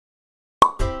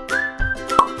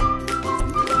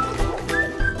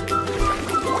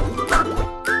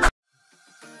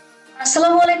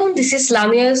আলাইকুম, this is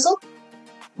Lamia Yusuf.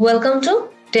 Welcome to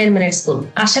 10 minute school.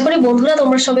 আশা করি বন্ধুরা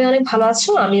তোমরা সবাই অনেক ভালো আছো,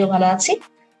 আমিও ভালো আছি।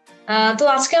 তো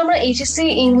আজকে আমরা এইচএসসি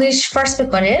ইংলিশ ফার্স্ট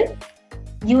পেপারের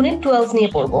ইউনিট 12 নিয়ে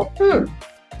পড়বো।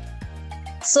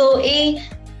 সো এই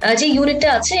যে ইউনিটটা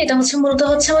আছে এটা মূলত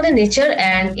আমাদের নেচার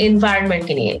অ্যান্ড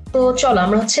এনভায়রনমেন্টকে নিয়ে। তো চলো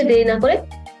আমরা দেরি না করে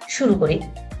শুরু করি।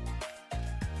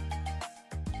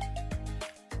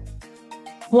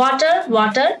 ওয়াটার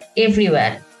ওয়াটার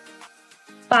এভরিওয়্যার,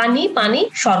 পানি পানি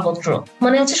সর্বত্র,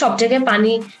 মানে সব জায়গায়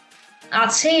পানি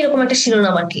আছে এরকম একটা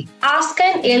শিরোনাম আর কি। Ask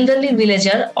an elderly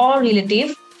villager or relative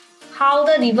how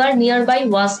the river near by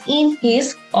was in his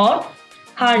or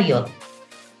her ইয়ার।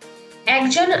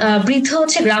 একজন বৃদ্ধ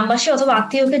গ্রামবাসী অথবা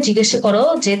আত্মীয়কে জিজ্ঞেস করো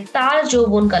যে তার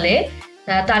যৌবনকালে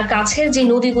তার কাছের যে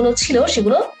নদীগুলো ছিল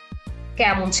সেগুলো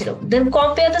কেমন ছিল। Then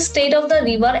compare the state of the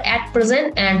river at present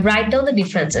and write down the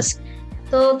differences.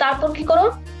 তো তারপর কি করো,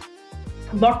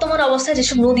 বর্তমান অবস্থায়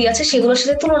যেসব নদী আছে সেগুলোর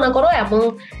সাথে তুলনা করো এবং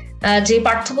যে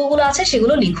পার্থক্যগুলো আছে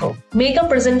সেগুলো লিখো। Make a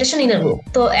presentation in a group.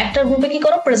 তো একটা গ্রুপে কি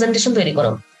করো, প্রেজেন্টেশন তৈরি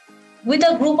করো। With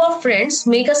a group of friends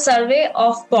make a survey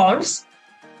of ponds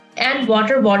and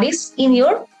water bodies in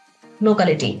your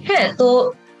locality. হ্যাঁ, তো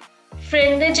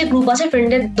ফ্রেন্ডদের যে গ্রুপ আছে,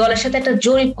 ফ্রেন্ডের দলের সাথে একটা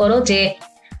জরিপ করো যে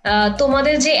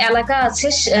তোমাদের যে এলাকা আছে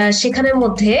সেখানের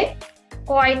মধ্যে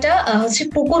কয়টা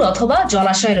পুকুর অথবা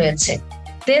জলাশয় রয়েছে।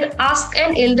 Then ask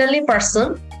an elderly person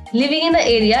living in the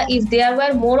area if there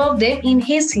were more of them in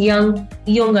his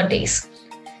younger days.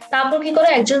 তারপর কি করো,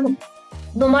 একজন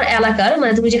তোমার এলাকার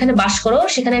মানে তুমি যেখানে বাস করো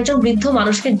সেখানে একজন বৃদ্ধ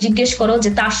মানুষকে জিজ্ঞেস করো যে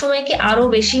তার সময় কি আরো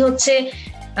বেশি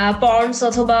পন্ডস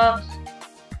অথবা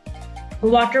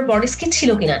ওয়াটার বডিজ কি ছিল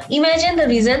কিনা। Imagine the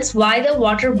reasons why the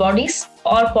water bodies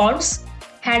or ponds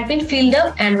had been filled up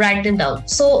and write them down.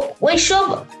 So ওইসব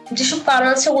যেসব কারণ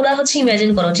আছে ওগুলা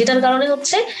ইমাজিন করো, যেটার কারণে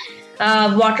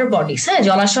ওয়াটার বডিজ, হ্যাঁ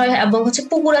জলাশয় এবং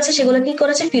পুকুর আছে সেগুলো কি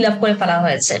করেছে, ফিল আপ করে ফেলা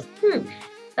হয়েছে।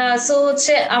 সো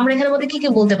আমরা এখানের মধ্যে কি কি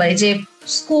বলতে পারি যে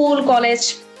স্কুল কলেজ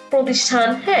প্রতিষ্ঠান,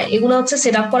 হ্যাঁ এগুলো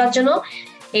সেট আপ করার জন্য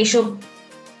এইসব,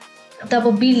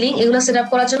 তারপর বিল্ডিং এগুলো সেট আপ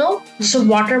করার জন্য যেসব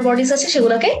ওয়াটার বডিজ আছে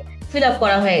সেগুলোকে ফিল আপ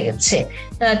করা হয়ে গেছে।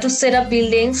 Two set up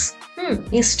buildings,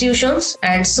 institutions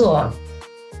and so on.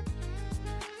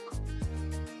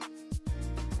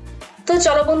 তো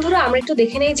চলো বন্ধুরা আমরা একটু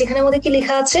দেখে নেই যেখানে মধ্যে কি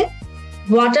লেখা আছে।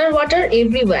 Water, water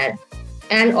everywhere,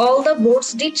 and all the boats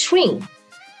did shrink.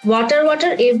 Water,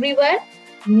 water everywhere,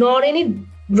 nor any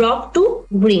drop to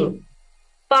bring.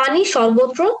 পানি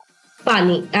সর্বত্র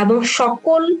পানি এবং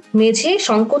সকল মেঝে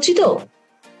সংকুচিত,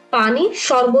 পানি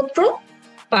সর্বত্র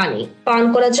পানি, পান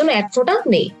করার জন্য এক ফোঁটা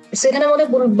নেই। সেখানে আমাদের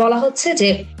বলা হচ্ছে যে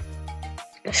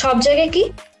সব জায়গায় কি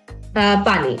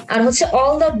পানি, আর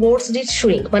all the boats did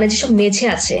shrink, মানে যেসব মেঝে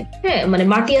আছে, হ্যাঁ মানে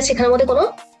মাটি আছে এখানের মধ্যে কোনো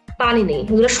পানি নেই,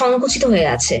 এগুলো সংকুচিত হয়ে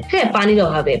আছে। হ্যাঁ পানির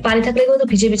অভাবে, পানি থাকলে এগুলো তো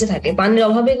ভিজে ভিজে থাকে, পানির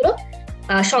অভাবে এগুলো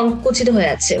সংকুচিত হয়ে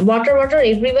আছে। ওয়াটার ওয়াটার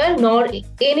এভরিওয়্যার নর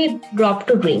এনি ড্রপ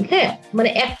টু ড্রিঙ্ক, হ্যাঁ মানে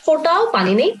এক ফোঁটাও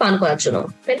পানি নেই পান করার জন্য।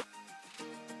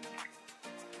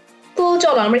 তো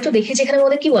চলো আমরা একটু দেখি যেখানে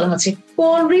মধ্যে কি বলা হচ্ছে।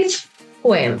 Coleridge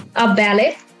poem, a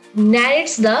ব্যালেড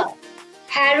narrates the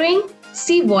harrowing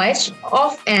sea voyage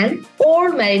of an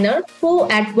old mariner who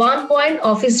at one point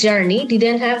of his journey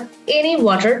didn't have any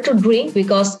water to drink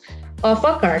because of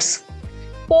a curse.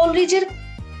 কোলরিজের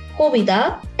কবিতা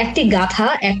একটি গাথা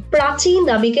এক প্রাচীন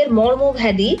নাবিকের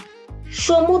মর্মভেদী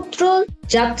সমুদ্র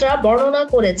যাত্রা বর্ণনা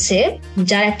করেছে,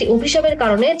 যার একটি অভিশাপের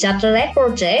কারণে যাত্রার এক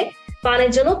পর্যায়ে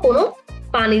পানির জন্য কোনো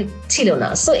পানি ছিল না।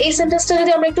 সো এই সেন্টেন্সটা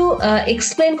যদি আমরা একটু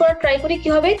এক্সপ্লেন করার ট্রাই করি কি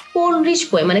হবে। কোলরিজ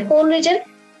পোয়েম মানে কোলরিজের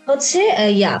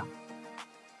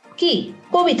কি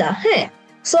কবিতা, হ্যাঁ।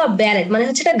 সো ব্যালেড মানে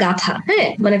একটা গাথা, হ্যাঁ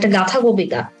মানে একটা গাথা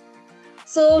কবিতা।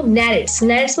 সো ন্যারেটস,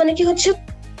 ন্যারেটস মানে কি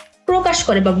প্রকাশ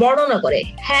করে বা বর্ণনা করে।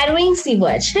 হ্যারোয়িং সি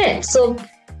ভয়েজ, হ্যাঁ সো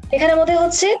এখানের মধ্যে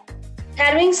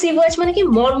হ্যারোয়িং সি ভয়েজ মানে কি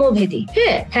মর্মভেদী,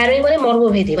 হ্যাঁ হ্যারোয়িং মানে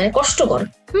মর্মভেদী মানে কষ্টকর।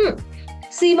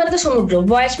 সি মানে তো সমুদ্র,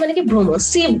 ভয়েজ মানে কি ভ্রমণ,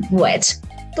 সি ভয়েজ।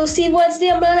 তো সি ভয়েজ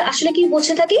দিয়ে আমরা আসলে কি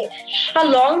বলতে থাকি, a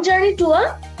long journey to a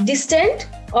distant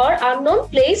or unknown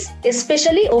place,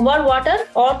 especially over water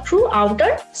or through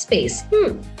outer space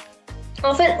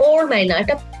of an old mariner,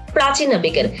 একটা প্রাচীন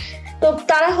নাবিকের। তো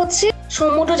তারা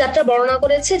সমুদ্র যাত্রা বর্ণনা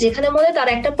করেছে যেখানে মধ্যে তার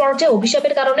একটা পর্যায়ে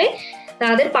অভিশাপের কারণে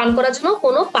তাদের পান করার জন্য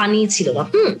কোনো পানি ছিল না।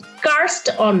 Cursed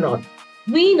or not,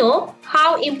 we know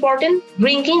how important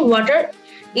drinking water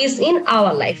is in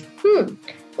our life.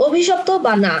 অভিশপ্ত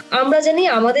বা না আমরা জানি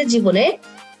আমাদের জীবনে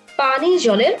পানি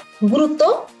জলের গুরুত্ব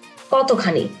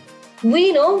কতখানি। We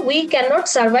know we cannot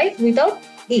survive without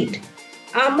it.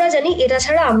 আমরা জানি এটা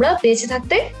ছাড়া আমরা বেঁচে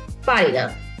থাকতে পারি না।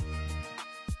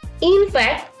 In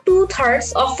fact, 2/3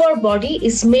 of our body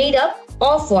is made up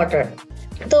of water.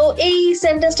 তো এই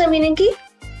সেন্টেন্সটার মিনিং কি,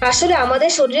 আসলে আমাদের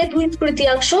শরীরে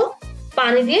 2/3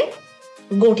 পানি দিয়ে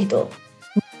গঠিত।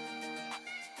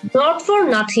 Not for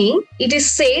nothing, it is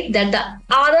said that the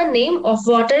other name of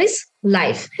water is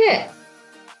life. হ্যাঁ,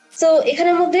 তো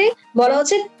এখানের মধ্যে বলা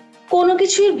হচ্ছে কোনো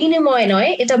কিছুর বিনিময়ে নয়,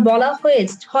 এটা বলা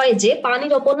হয় যে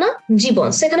পানির অপর না জীবন।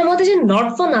 সেখানের মধ্যে যে নট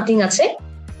ফর নাথিং আছে,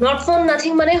 নট ফর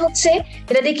নাথিং মানে হচ্ছে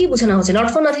এটা দিয়ে কি বোঝানো হচ্ছে? নট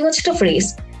ফর নাথিং হচ্ছে একটা ফ্রেজ।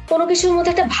 কোনো কিছুর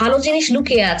মধ্যে একটা ভালো জিনিস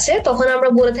লুকিয়ে আছে, তখন আমরা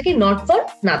বলে থাকি নট ফর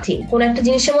নাথিং। কোনো একটা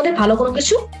জিনিসের মধ্যে ভালো কোনো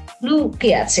কিছু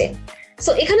লুকিয়ে আছে।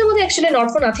 সো এখানের মধ্যে অ্যাকচুয়ালি নট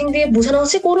ফর নাথিং দিয়ে বোঝানো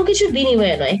হচ্ছে কোনো কিছুর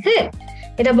বিনিময়ে নয়। হ্যাঁ,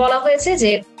 এটা বলা হয়েছে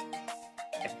যে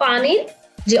পানির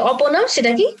যে অপনাম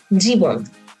সেটা কি জীবন।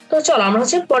 তো চলো আমরা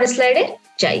হচ্ছে পরের স্লাইডে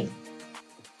যাই।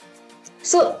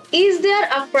 So is there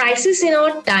a crisis in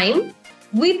our time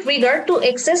with regard to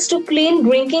access to clean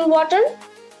drinking water?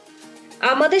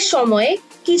 আমাদের সময়ে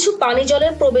কিছু পানি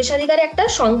জলের প্রবেশাধিকারে একটা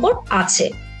সংকট আছে।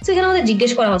 সেখানে আমাদের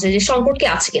জিজ্ঞেস করা হচ্ছে যে সংকট কি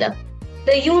আছে কিনা।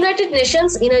 The United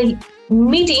Nations in a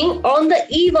meeting on the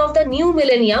eve of the new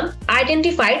millennium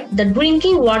identified the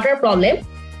drinking water problem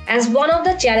as one of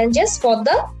the challenges for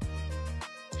the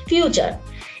future.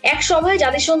 এক সভায়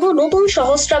জাতিসংঘ নতুন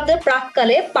সহস্রাব্দের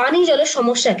প্রাককালে পানি জলের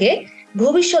সমস্যাকে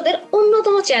ভবিষ্যতের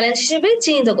অন্যতম চ্যালেঞ্জ হিসেবে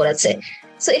চিহ্নিত করেছে।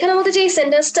 সো এখানের মধ্যে যে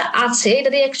সেন্টেন্সটা আছে এটা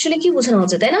দিয়ে অ্যাকচুয়ালি কি বোঝানো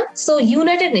হচ্ছে, তাই না? সো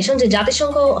ইউনাইটেড নেশন যে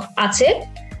জাতিসংঘ আছে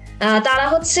তারা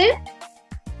হচ্ছে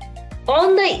on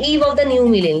the eve of the new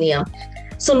millennium.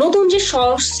 So নতুন যে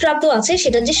সহস্রাব্দ আছে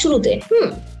সেটা যে শুরুতে,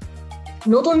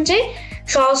 নতুন যে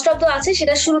সহস্রাব্দ আছে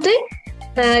সেটা শুরুতে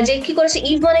যে কি করেছে,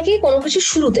 ইভ মানে কি কোনো কিছু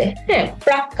শুরুতে, হ্যাঁ,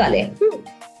 প্রাককালে।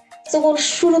 সো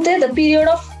শুরুতে the period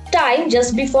of time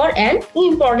just before an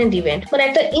important event, মানে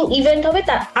একটা ইভেন্ট হবে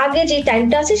তার আগে যে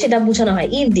টাইমটা আছে সেটা বোঝানো হয়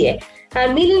ইভ দিয়ে। আর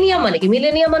মিলেনিয়াম মানে কি?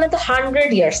 মিলেনিয়াম মানে তো 100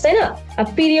 ইয়ার্স, তাই না?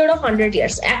 Period of 100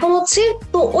 years. এখন হচ্ছে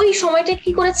তো ওই সময়টা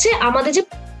কি করেছে, আমাদের যে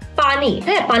পানি,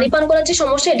 হ্যাঁ, পানি পান করার যে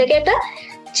সমস্যা এটাকে একটা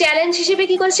চ্যালেঞ্জ হিসেবে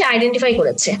কি করেছে, আইডেন্টিফাই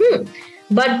করেছে।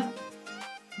 But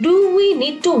do we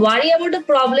need to worry about the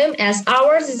problem as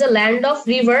ours is a land of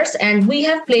rivers and we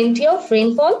have plenty of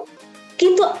rainfall?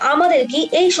 কিন্তু আমাদের কি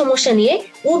এই সমস্যা নিয়ে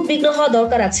উদ্বিগ্ন হওয়া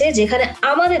দরকার আছে, যেখানে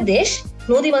আমাদের দেশ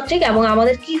নদীমাতৃক এবং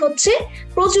আমাদের কি হচ্ছে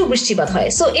প্রচুর বৃষ্টিপাত হয়।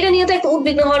 সো এটা নিয়ে তো একটা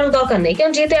উদ্বিগ্ন হওয়ার দরকার নেই,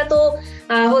 কারণ যেহেতু এত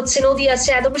হচ্ছে নদী আছে,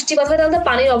 এত বৃষ্টিপাত হয়, তাহলে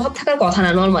পানির অভাব থাকার কথা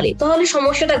না নর্মালি। তাহলে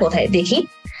সমস্যাটা কোথায় দেখি।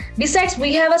 Besides we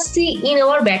have a sea in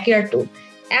our backyard too.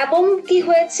 এবং কি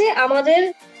হয়েছে, আমাদের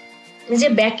যে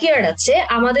ব্যাকইয়ার্ড আছে,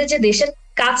 আমাদের যে দেশের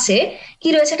কাছে কি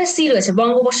রয়েছে, একটা সি রয়েছে,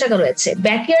 বঙ্গোপসাগর রয়েছে।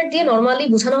 ব্যাকইয়ার্ড দিয়ে নর্মালি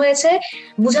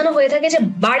বোঝানো হয়ে থাকে যে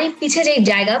বাড়ির পিছে যে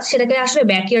জায়গা সেটাকে আসলে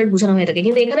ব্যাকইয়ার্ড বোঝানো হয়ে থাকে,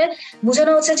 কিন্তু এখানে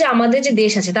বোঝানো হচ্ছে যে আমাদের যে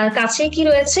দেশ আছে তার কাছে কি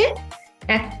রয়েছে,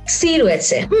 এক সি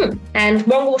রয়েছে, এন্ড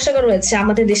বঙ্গোপসাগর রয়েছে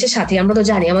আমাদের দেশের সাথে। আমরা তো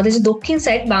জানি আমাদের যে দক্ষিণ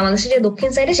সাইড, বাংলাদেশের যে দক্ষিণ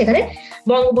সাইডে, সেখানে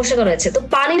বঙ্গোপসাগর রয়েছে। তো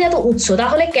পানির এত উৎস,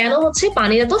 তাহলে কেন হচ্ছে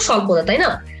পানির এত স্বল্পতা, তাই না?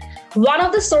 One of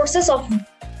the sources of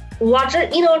water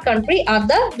in our country are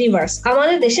the rivers.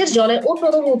 আমাদের দেশের জলের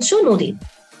অন্যতম উৎস নদী।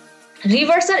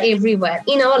 Rivers are everywhere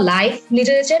in our life,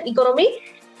 literature, economy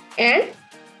and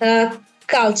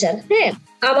culture. হ্যাঁ,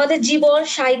 আমাদের জীবন,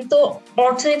 সাহিত্য,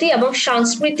 অর্থনীতি এবং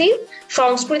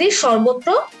সংস্কৃতির সর্বত্র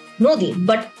নদী।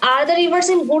 But are the rivers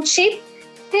in good shape?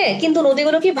 হ্যাঁ, কিন্তু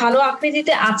নদীগুলো কি ভালো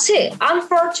আকৃতিতে আছে?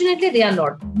 Unfortunately they are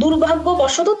not.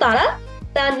 দুর্ভাগ্যবশত তারা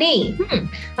তা নেই।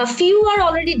 A few are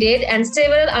already dead and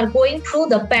several are going through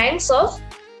the pangs of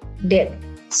death.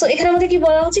 So এখানে আমাদের কি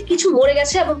বলা হচ্ছে, কিছু মরে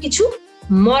গেছে এবং কিছু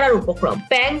মরার উপক্রম।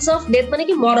 pangs of death মানে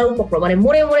কি, মরার উপক্রম, মানে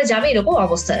মরে যাবে এরকম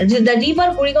অবস্থা। The river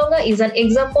Buriganga is an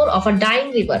example of a dying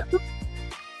river.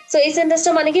 So এই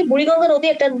সেন্টেন্সটা মানে কি, বুড়িগঙ্গা নদী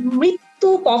একটা মৃত্যু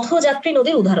পথযাত্রী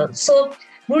নদীর উদাহরণ। সো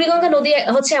বুড়িগঙ্গা নদী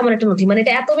হচ্ছে এমন একটা নদী, মানে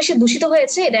এটা এত বেশি দূষিত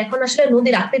হয়েছে, এটা এখন আসলে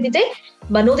নদীর আকৃতিতে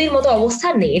বা নদীর মতো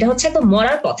অবস্থান নেই, এটা হচ্ছে একদম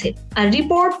মরার পথে। আর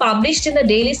report published in the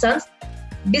Daily Sun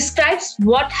describes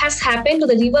what has happened to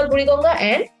the river Buriganga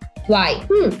and why.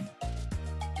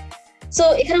 So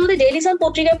এখানে আমাদের ডেইলি সান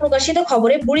পত্রিকায় প্রকাশিত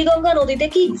খবরে বুড়িগঙ্গা নদীতে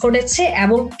কি ঘটেছে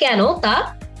এবং কেন তা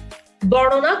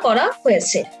বর্ণনা করা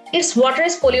হয়েছে। Its water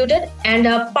is polluted and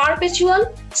a perpetual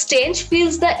stench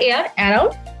fills the air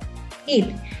around it.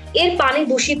 এর পানি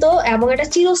দূষিত এবং একটা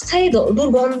চিরস্থায়ী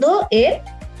দুর্গন্ধ এর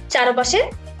চারপাশে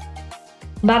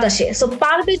বাতাসে। সো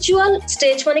পারপেচুয়াল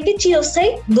স্টেজ মানে কি, চিরস্থায়ী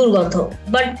দুর্গন্ধ।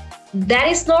 But that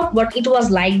is not what it was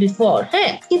like before.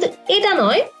 হ্যাঁ, কিন্তু এটা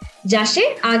নয় যা সে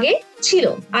আগে ছিল।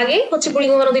 আগে হচ্ছে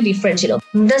বুড়িগঙ্গা নদী ডিফারেন্ট ছিল।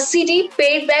 The city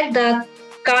paid back the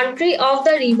country of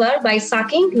the river by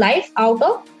sucking life out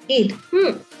of it.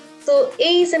 তো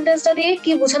এই সেন্টেন্সটা দিয়ে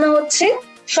কি বোঝানো হচ্ছে,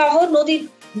 শহর নদীর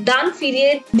দান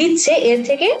ফিরিয়ে দিচ্ছে এর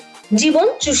থেকে জীবন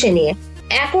চুষে নিয়ে।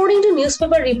 According to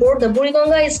newspaper report, the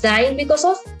Buriganga is dying because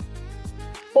of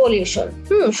pollution.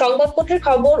 সংবাদপত্রের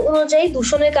খবর অনুযায়ী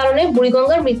দূষণের কারণে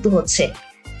বুড়িগঙ্গার মৃত্যু হচ্ছে।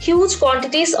 huge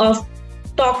quantities of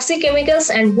toxic chemicals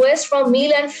and waste from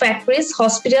mill and factories,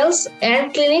 hospitals and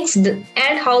clinics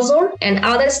and household and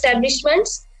other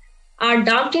establishments are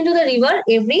dumped into the river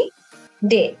every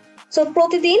day. So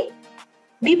প্রতিদিন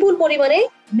বিপুল পরিমাণে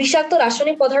বিষাক্ত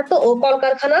রাসায়নিক পদার্থ ও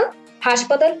কলকারখানা,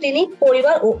 হাসপাতাল, ক্লিনিক,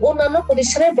 পরিবার ও অন্যান্য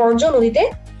প্রতিষ্ঠানের বর্জ্য নদীতে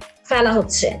ফেলা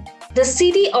হচ্ছে। The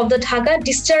city of the Dhaka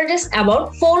discharges about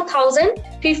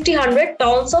 4,500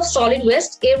 tons of solid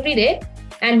waste every day,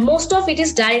 and most of it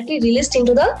is directly released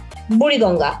into the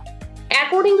Buriganga.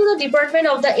 According to the Department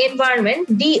of the Environment,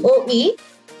 DOE,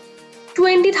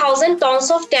 20,000 tons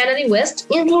of tannery waste,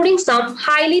 including some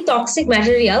highly toxic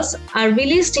materials, are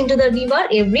released into the river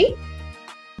every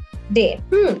day.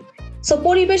 So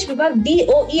পরিবেশ বিভাগ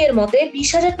DOE এর মতে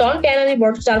 20,000 ton tannery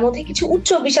বর্জ্য, যার মধ্যে কিছু উচ্চ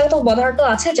বিষাক্ত পদার্থ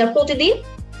আছে যা প্রতিদিন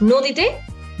নদীতে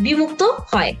বিমুক্ত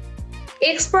হয়।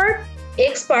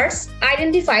 Experts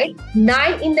identified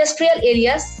 9 industrial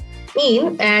areas in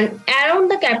and around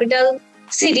the capital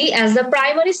city as the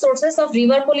primary sources of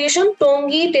river pollution: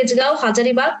 Tongi, Tejgao,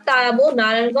 Hazaribagh, Tarabo,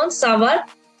 Narayanganj, Savar,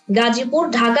 Gazipur,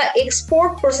 Dhaka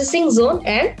Export Processing Zone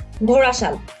and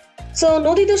Ghorashal. So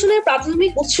নদী দূষণের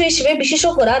প্রাথমিক উৎস হিসেবে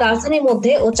বিশেষজ্ঞরা রাজধানীর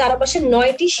মধ্যে ও চারপাশের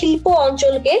 9টি শিল্প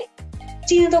অঞ্চলকে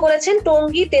চিহ্নিত করেছেন: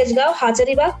 টঙ্গী, তেজগাঁও,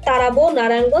 হাজারীবাগ, তারাবো,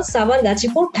 নারায়ণগঞ্জ, সাভার,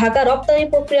 গাজীপুর, ঢাকা রপ্তানি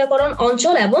প্রক্রিয়াকরণ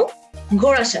অঞ্চল এবং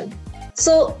ঘোড়াশাল।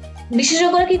 সো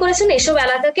বিশেষজ্ঞরা কি করেছেন, এসব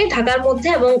এলাকাকে ঢাকার মধ্যে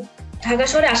এবং ঢাকা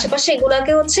শহরের আশেপাশে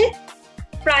এগুলাকে হচ্ছে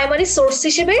প্রাইমারি সোর্স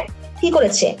হিসেবে কি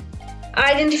করেছে,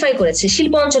 আইডেন্টিফাই করেছে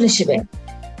শিল্প অঞ্চল হিসেবে।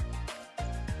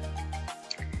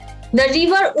 The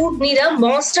river would need a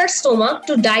monster stomach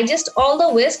to digest all the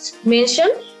waste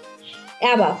mentioned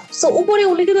above. So উপরে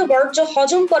উল্লেখিত বর্জ্য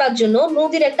হজম করার জন্য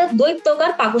নদীর একটা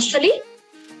দৈত্যাকার পাকস্থলী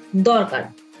দরকার।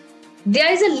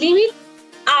 There is a limit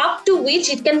up to which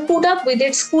it can put up with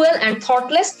its cruel and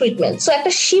thoughtless treatment. So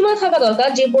একটা সীমা থাকা দরকার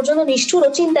যে পর্যন্ত নিষ্ঠুর ও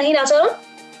চিন্তাহীন আচরণ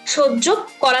সহ্য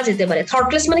করা যেতে পারে।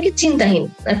 থটলেস মানে কি চিন্তাহীন,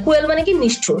 আর cruel মানে কি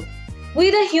নিষ্ঠুর। We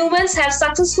the humans have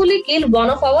successfully killed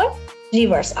one of our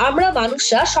reverse, আমরা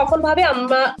মানুষরা সফলভাবে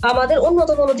আমাদের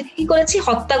অন্যতম নদীকে কি করেছি,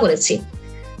 হত্যা করেছি।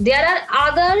 There are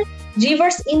other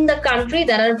rivers in the country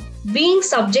that are being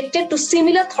subjected to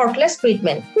similar thoughtless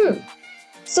treatment.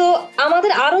 So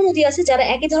আমাদের আরো নদী আছে যারা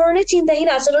একই ধরনের চিন্তাহীন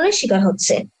আচরণের শিকার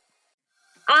হচ্ছে।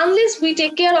 Unless we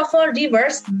take care of our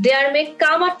rivers, there may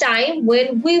come a time when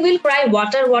we will cry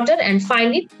water, water and find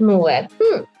it nowhere.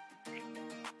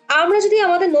 আমরা যদি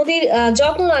আমাদের নদীর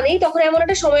যত্ন না নিই, তখন এমন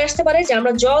একটা সময় আসতে পারে যে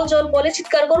আমরা জল জল বলে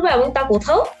চিৎকার করবো এবং তা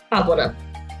কোথাও পাবো না।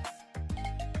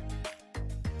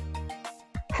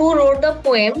 Who wrote the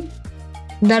poem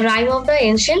The Rime of the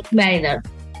Ancient Mariner?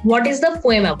 What is the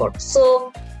poem about? So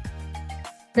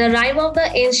The Rime of the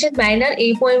Ancient Mariner,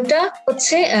 এই পোয়েমটা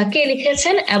হচ্ছে কে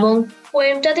লিখেছেন এবং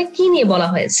পোয়েমটাতে কি নিয়ে বলা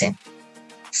হয়েছে?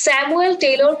 Samuel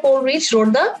Taylor Coleridge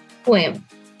wrote the poem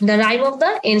The Rime of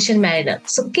the Ancient Mariner.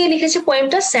 So কে লিখেছে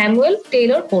পোয়েমটা? Samuel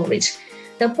Taylor Coleridge.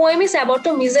 The poem is about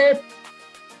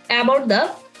the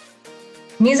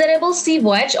miserable sea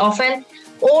voyage of an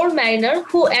old mariner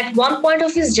who at one point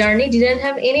of his journey didn't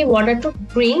have any water to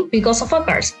drink because of a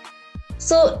curse.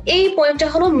 So এই পোয়েমটা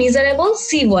হলো miserable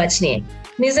C voice নিয়ে।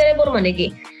 Miserable মানে কি,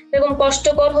 এরকম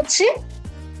কষ্টকর হচ্ছে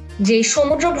যে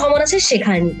সমুদ্র ভ্রমণ আছে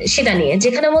সেটা নিয়ে,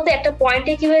 যেখানের মধ্যে একটা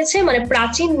পয়েন্টে কি হয়েছে, মানে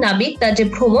প্রাচীন নাবিক তার যে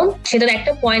ভ্রমণ সেটার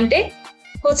একটা পয়েন্টে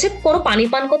হচ্ছে কোনো পানি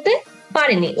পান করতে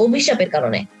পারেনি অভিশাপের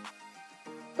কারণে।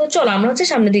 তো চলো আমরা হচ্ছে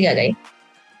সামনের দিকে আগাই।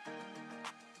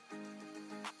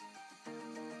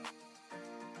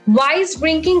 Why is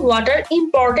drinking water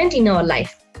important in our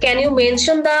life? Can you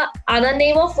mention the other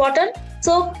name of water?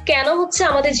 So কেন হচ্ছে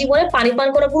আমাদের জীবনে পানি পান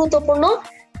করা গুরুত্বপূর্ণ,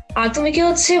 আর তুমি কি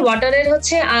হচ্ছে ওয়াটারের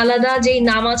হচ্ছে আলাদা যেই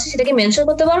নাম আছে সেটাকে মেনশন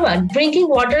করতে পারবা? Drinking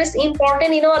water is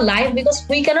important in our life because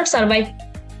we cannot survive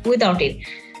without it.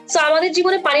 So আমাদের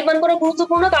জীবনে পানি পান করা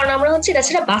গুরুত্বপূর্ণ কারণ আমরা হচ্ছে এটা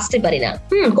ছাড়া বাঁচতে পারি না।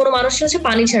 কোনো মানুষ হচ্ছে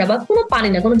পানি ছাড়া, বা কোনো পানি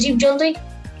না, কোনো জীবজন্তুই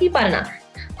কি পারে না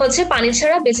হচ্ছে পানি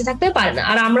ছাড়া বেঁচে থাকতে পারে না,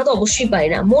 আর আমরা তো অবশ্যই পারি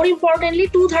না। মোর importantly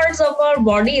 2/3 of our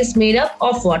body is made up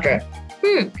of water.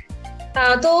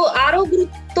 তো আরো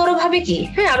গুরুতর ভাবে কি,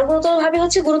 আরো গুরুতর ভাবে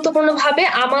হচ্ছে গুরুত্বপূর্ণ ভাবে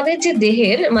আমাদের যে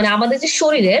দেহের মানে আমাদের যে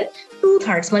শরীরের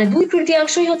 2/3 মানে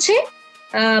 2/3 হচ্ছে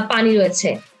পানি রয়েছে,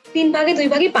 3 ভাগে 2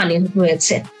 ভাগে পানি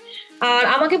রয়েছে। আর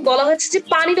আমাকে বলা হচ্ছে যে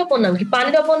পানির অপর নাম কি?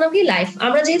 পানির অপর নাম কি? লাইফ।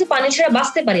 আমরা যেহেতু পানি ছাড়া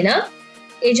বাঁচতে পারি না,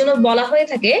 এই জন্য বলা হয়ে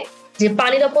থাকে যে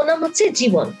পানির অপর নাম হচ্ছে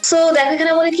জীবন। সো দেখো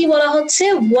এখানে আমাদের কি বলা হচ্ছে,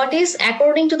 what is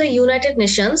according to the United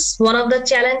Nations one of the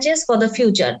challenges for the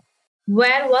future,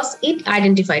 wire was it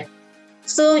identified?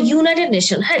 So United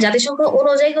nation, জাতিসংঘ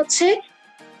অনুযায়ী হচ্ছে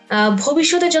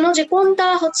ভবিষ্যতের জন্য যে কোনটা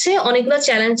হচ্ছে অনেকগুলো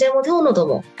চ্যালেঞ্জের মধ্যে অন্যতম,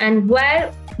 and wire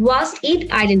was it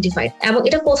identified? এবং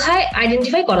এটা কোথায়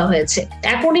আইডেন্টিফাই করা হয়েছে?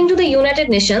 According to the United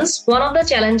Nations, one of the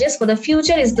challenges for the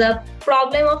future is the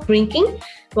problem of drinking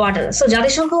water. So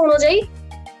জাতিসংঘ অনুযায়ী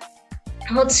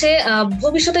হচ্ছে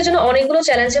ভবিষ্যতের জন্য অনেকগুলো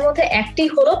চ্যালেঞ্জের মধ্যে একটি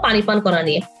হলো পানি পান করা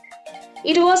নিয়ে।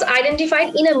 It was identified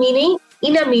in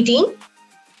a meeting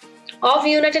of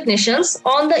United Nations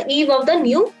on the eve of the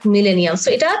new millennium. So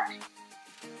এটা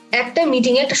একটা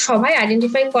মিটিং এ একটা সভায়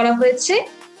আইডেন্টিফাই করা হয়েছে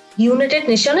ইউনাইটেড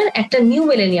নেশনের একটা নিউ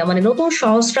মিলেনিয়াম মানে নতুন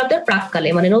সহস্রাব্দের প্রাককালে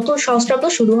মানে নতুন সহস্রাব্দ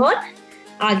শুরু হওয়ার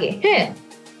আগে। হ্যাঁ,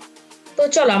 তো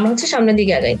চলো আমরা হচ্ছে সামনের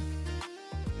দিকে আগাই।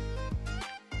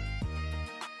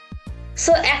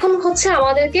 সো এখন হচ্ছে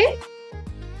আমাদেরকে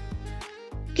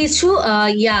কিছু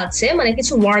আছে মানে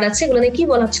কিছু ওয়ার্ড আছে, এগুলো নিয়ে কি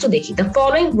বলা হচ্ছে একটু দেখি। The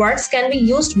following words can be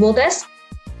used both as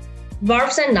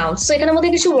verbs and nouns. So এখানের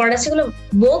মধ্যে কিছু ওয়ার্ড আছে যেগুলো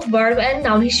both verb and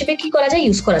noun হিসেবে কি করা যায়,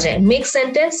 ইউজ করা যায়। Make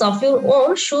sentence of your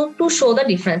own to show the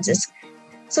differences.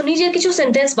 So নিজের কিছু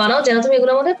সেন্টেন্স বানাও যেন তুমি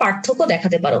এগুলোর মধ্যে পার্থক্য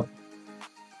দেখাতে পারো।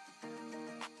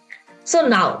 So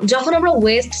now যখন আমরা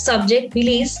West, subject,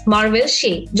 release, Marvel,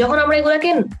 shape যখন আমরা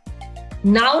এগুলোকে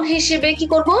নাউন হিসেবে কি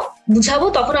করব বুঝাবো,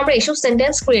 তখন আমরা এইসব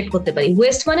সেন্টেন্স ক্রিয়েট করতে পারি।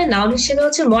 ওয়েস্ট মানে নাউন হিসেবে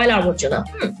হচ্ছে ময়লা আবর্জনা।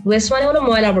 ওয়েস্ট মানে হলো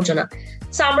ময়লা আবর্জনা।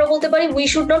 সো আমরা বলতে পারি we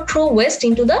should not throw West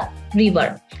into the river.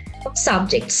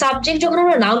 Subject যখন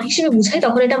আমরা নাউন হিসেবে বুঝাই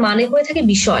তখন এটা মানে হয়ে থাকে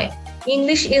বিষয়।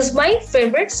 English is my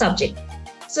favourite subject.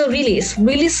 So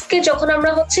রিলিজকে যখন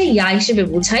আমরা হচ্ছে হিসেবে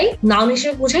বুঝাই, নাউন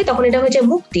হিসেবে বুঝাই, তখন এটা হয়ে যায়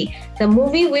মুক্তি। The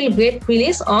movie will get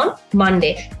release on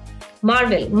Monday.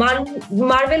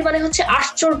 Marvel মানে হচ্ছে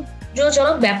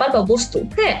আশ্চর্যজনক ব্যাপার বা বস্তু,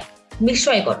 হ্যাঁ,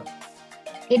 বিস্ময়কর।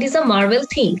 It is a Marvel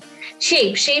thing.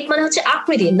 Shape মানে হচ্ছে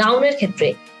আকৃতি নাউনের ক্ষেত্রে।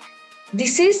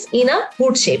 This is in a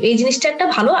good shape, এই জিনিসটা একটা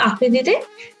ভালো আকৃতিতে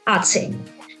আছে।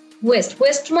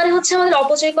 ওয়েস্ট মানে হচ্ছে আমাদের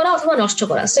অপচয় করা অথবা নষ্ট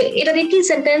করা। সো এটা দিয়ে কি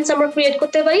সেন্টেন্স আমরা ক্রিয়েট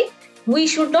করতে পারি, we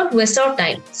should not waste our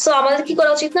time. So আমাদের কি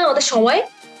করা উচিত না, আমাদের সময়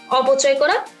অপচয়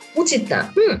করা উচিত না।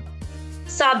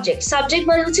 সাবজেক্ট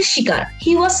মানে হচ্ছে শিকার।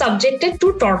 হি ওয়াজ সাবজেক্টেড টু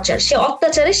টর্চার, সে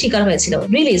অত্যাচারের শিকার হয়েছিল।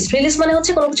 রিলিজ মানে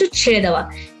হচ্ছে কোনো কিছু ছেড়ে দেওয়া,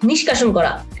 নিষ্কাশন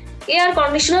করা। Air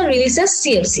conditioner releases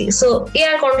CFC. So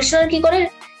air conditioner কি করে,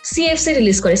 সিএফসি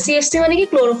রিলিজ করে। সিএফসি মানে কি,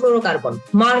 ক্লোরোফ্লোরোকার্বন।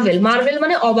 মার্ভেল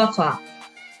মানে অবাক হওয়া।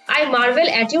 I Marvel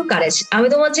at your courage, আমি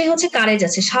তোমার যে হচ্ছে কারেজ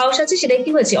আছে, সাহস আছে, সেটা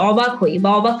কি হয়েছে, অবাক হই বা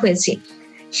অবাক হয়েছি।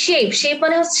 শেপ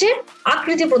মানে হচ্ছে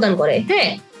আকৃতি প্রদান করে। হ্যাঁ,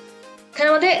 এখানে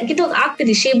আমাদের কিন্তু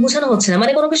আকৃতি শেপ বোঝানো হচ্ছে না,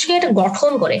 মানে কোনো কিছুকে একটা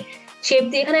গঠন করে। শেপ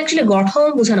দিয়ে এখানে অ্যাকচুয়ালি গঠন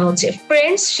বোঝানো হচ্ছে।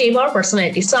 Friends shape hour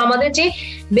personality. So আমাদের যে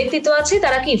ব্যক্তিত্ব আছে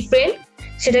তারা কি ফ্রেন্ড,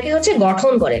 সেটাকে হচ্ছে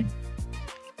গঠন করে।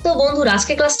 তো বন্ধুরা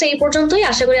আজকে ক্লাসটা এই পর্যন্তই।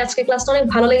 আশা করি আজকে ক্লাসটা অনেক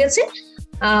ভালো লেগেছে।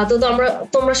 তো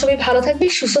তোমরা সবাই ভালো থাকবে,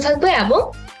 সুস্থ থাকবে এবং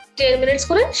 10 মিনিটস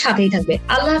করে সাথেই থাকবে।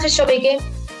 আল্লাহ হাফেজ সবাইকে।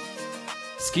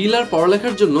 স্কিল আর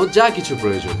পড়ালেখার জন্য যা কিছু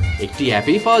প্রয়োজন একটি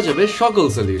অ্যাপেই পাওয়া যাবে সকল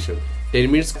সলিউশন। 10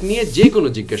 মিনিটস নিয়ে যে কোনো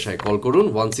জিজ্ঞাসায় কল করুন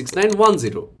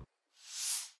 16910।